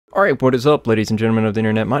Alright, what is up, ladies and gentlemen of the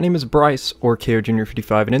internet? My name is Bryce, or KO Junior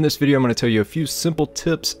 55, and in this video I'm going to tell you a few simple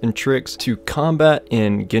tips and tricks to combat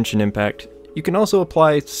in Genshin Impact. You can also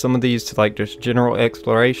apply some of these to like just general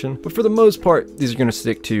exploration, but for the most part these are going to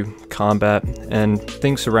stick to combat and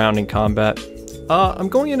things surrounding combat. I'm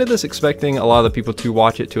going into this expecting a lot of the people to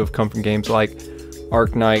watch it to have come from games like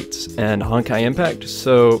Arknights and Honkai Impact,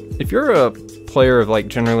 so if you're a player of like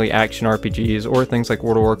generally action RPGs or things like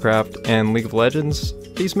World of Warcraft and League of Legends,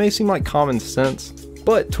 these may seem like common sense,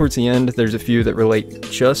 but towards the end there's a few that relate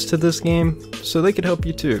just to this game, so they could help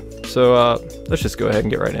you too. So let's just go ahead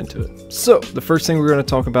and get right into it. So the first thing we're going to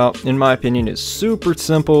talk about, in my opinion, is super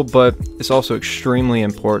simple, but it's also extremely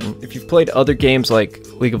important. If you've played other games like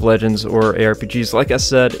League of Legends or ARPGs, like I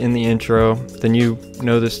said in the intro, then you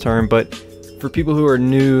know this term, but for people who are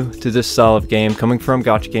new to this style of game, coming from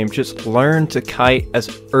gacha games, just learn to kite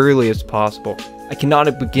as early as possible. I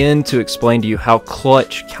cannot begin to explain to you how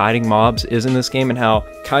clutch kiting mobs is in this game and how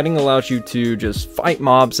kiting allows you to just fight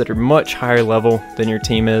mobs that are much higher level than your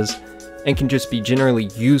team is and can just be generally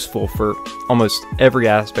useful for almost every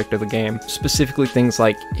aspect of the game. Specifically things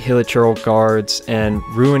like hilichurl guards and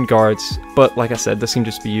ruin guards, but like I said, this can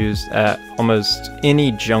just be used at almost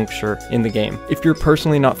any juncture in the game. If you're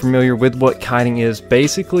personally not familiar with what kiting is,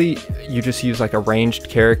 basically you just use like a ranged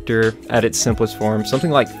character at its simplest form,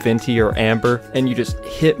 something like Venti or Amber, and you just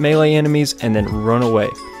hit melee enemies and then run away.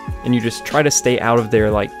 And you just try to stay out of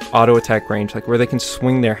their like auto attack range, like where they can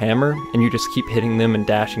swing their hammer, and you just keep hitting them and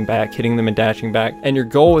dashing back, hitting them and dashing back. And your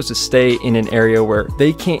goal is to stay in an area where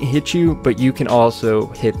they can't hit you, but you can also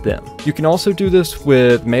hit them. You can also do this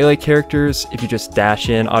with melee characters if you just dash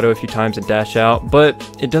in, auto a few times and dash out, but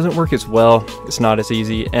it doesn't work as well. It's not as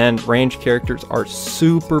easy, and ranged characters are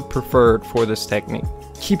super preferred for this technique.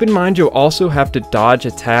 Keep in mind you'll also have to dodge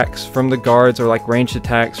attacks from the guards or like ranged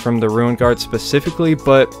attacks from the ruin guards specifically,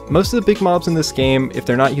 but most of the big mobs in this game, if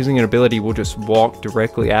they're not using an ability, will just walk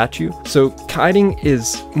directly at you. So kiting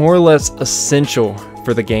is more or less essential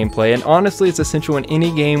for the gameplay, and honestly it's essential in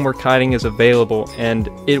any game where kiting is available, and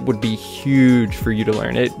it would be huge for you to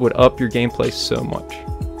learn. It would up your gameplay so much.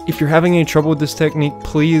 If you're having any trouble with this technique,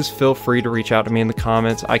 please feel free to reach out to me in the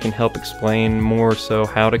comments. I can help explain more so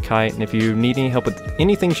how to kite, and if you need any help with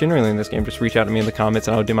anything generally in this game, just reach out to me in the comments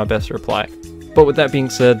and I'll do my best to reply. But with that being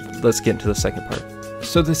said, let's get into the second part.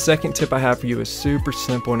 So the second tip I have for you is super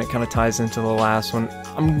simple, and it kind of ties into the last one.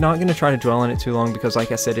 I'm not going to try to dwell on it too long because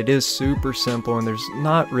like I said, it is super simple and there's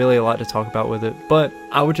not really a lot to talk about with it, but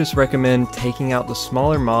I would just recommend taking out the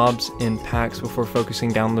smaller mobs in packs before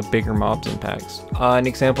focusing down the bigger mobs in packs. An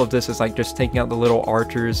example of this is like just taking out the little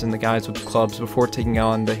archers and the guys with the clubs before taking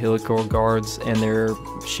on the hilichurl guards and their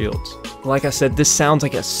shields. Like I said, this sounds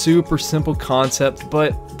like a super simple concept,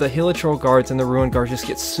 but the hilichurl guards and the ruin guards just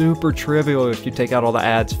get super trivial if you take out all the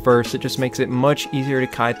ads first. It just makes it much easier to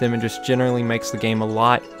kite them and just generally makes the game a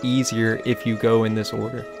lot easier if you go in this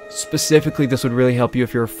order. Specifically, this would really help you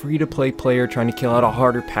if you're a free-to-play player trying to kill out a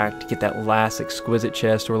harder pack to get that last exquisite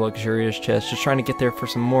chest or luxurious chest, just trying to get there for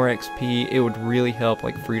some more XP. It would really help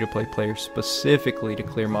like free-to-play players specifically to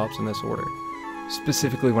clear mobs in this order.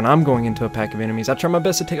 Specifically, when I'm going into a pack of enemies, I try my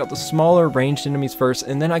best to take out the smaller ranged enemies first,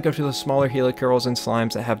 and then I go to the smaller hilichurls and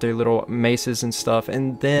slimes that have their little maces and stuff,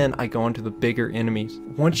 and then I go into the bigger enemies.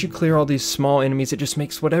 Once you clear all these small enemies, it just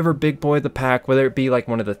makes whatever big boy of the pack, whether it be like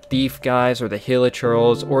one of the thief guys or the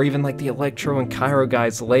hilichurls or even like the electro and Cairo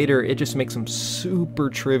guys later, it just makes them super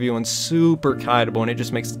trivial and super kiteable, and it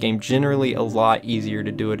just makes the game generally a lot easier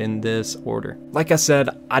to do it in this order. Like I said,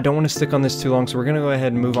 I don't want to stick on this too long, so we're going to go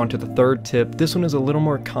ahead and move on to the third tip. This one is a little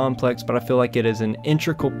more complex, but I feel like it is an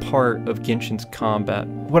integral part of Genshin's combat.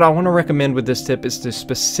 What I want to recommend with this tip is to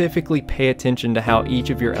specifically pay attention to how each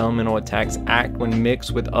of your elemental attacks act when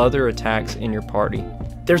mixed with other attacks in your party.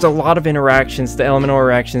 There's a lot of interactions, the elemental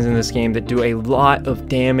interactions in this game, that do a lot of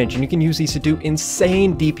damage, and you can use these to do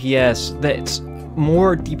insane DPS. That's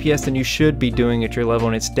more DPS than you should be doing at your level,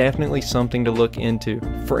 and it's definitely something to look into.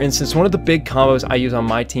 For instance, one of the big combos I use on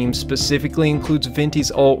my team specifically includes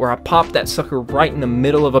Venti's ult, where I pop that sucker right in the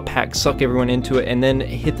middle of a pack, suck everyone into it, and then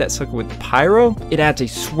hit that sucker with Pyro. It adds a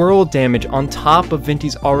swirl damage on top of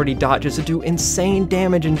Venti's already dodges to do insane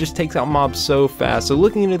damage and just takes out mobs so fast. So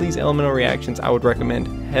looking into these elemental reactions, I would recommend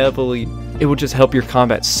heavily. It will just help your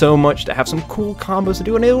combat so much to have some cool combos to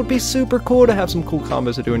do, and it would be super cool to have some cool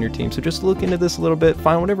combos to do in your team. So just look into this a little bit,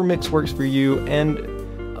 find whatever mix works for you, and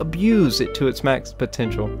abuse it to its max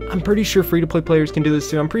potential. I'm pretty sure free-to-play players can do this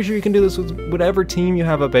too. I'm pretty sure you can do this with whatever team you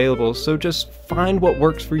have available. So just find what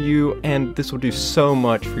works for you, and this will do so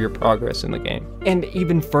much for your progress in the game. And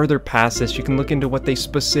even further past this, you can look into what they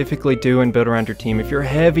specifically do and build around your team. If you're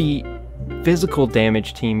heavy physical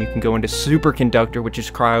damage team, you can go into Superconductor, which is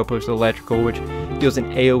cryo opposed to electrical, which deals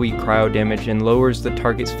an AoE cryo damage and lowers the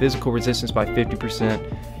target's physical resistance by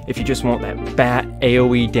 50%. If you just want that bat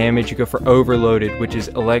AoE damage, you go for Overloaded, which is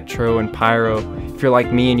electro and pyro. If you're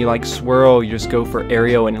like me and you like swirl, you just go for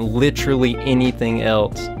aerial and literally anything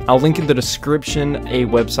else. I'll link in the description a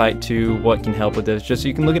website to what can help with this, just so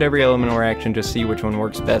you can look at every elemental reaction, just see which one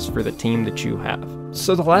works best for the team that you have.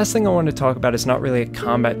 So the last thing I want to talk about is not really a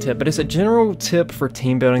combat tip, but it's a general tip for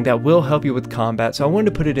team building that will help you with combat, so I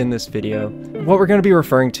wanted to put it in this video. What we're going to be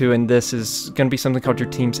referring to in this is going to be something called your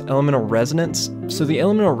team's elemental resonance. So the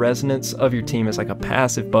elemental resonance of your team is like a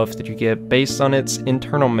passive buff that you get based on its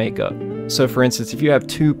internal makeup. So for instance, if you have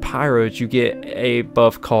 2 pyros, you get a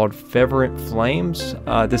buff called Fervent Flames.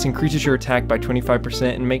 This increases your attack by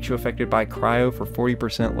 25% and makes you affected by cryo for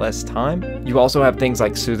 40% less time. You also have things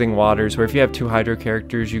like Soothing Waters, where if you have 2 hydro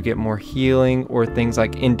characters, you get more healing, or things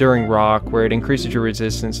like Enduring Rock, where it increases your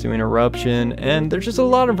resistance to interruption, and there's just a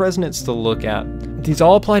lot of resonance to look at. These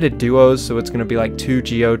all apply to duos, so it's going to be like 2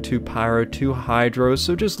 Geo, 2 Pyro, 2 Hydro,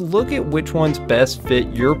 so just look at which ones best fit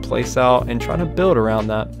your playstyle and try to build around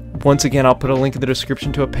that. Once again, I'll put a link in the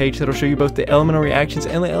description to a page that'll show you both the elemental reactions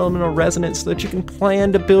and the elemental resonance so that you can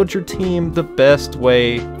plan to build your team the best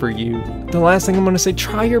way for you. The last thing I'm going to say,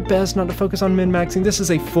 try your best not to focus on min-maxing. This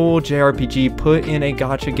is a full JRPG put in a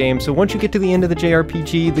gacha game, so once you get to the end of the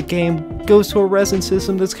JRPG, the game goes to a resin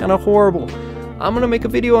system that's kind of horrible. I'm going to make a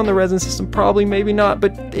video on the resin system, probably, maybe not,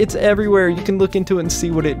 but it's everywhere. You can look into it and see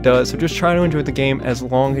what it does, so just try to enjoy the game as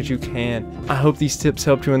long as you can. I hope these tips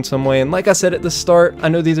helped you in some way, and like I said at the start, I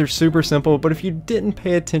know these are super simple, but if you didn't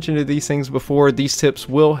pay attention to these things before, these tips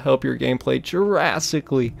will help your gameplay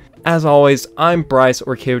drastically. As always, I'm Bryce,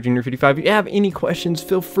 or KO Jr. 55. If you have any questions,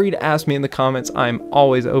 feel free to ask me in the comments. I'm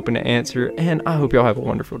always open to answer, and I hope y'all have a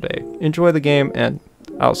wonderful day. Enjoy the game, and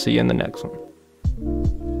I'll see you in the next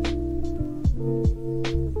one.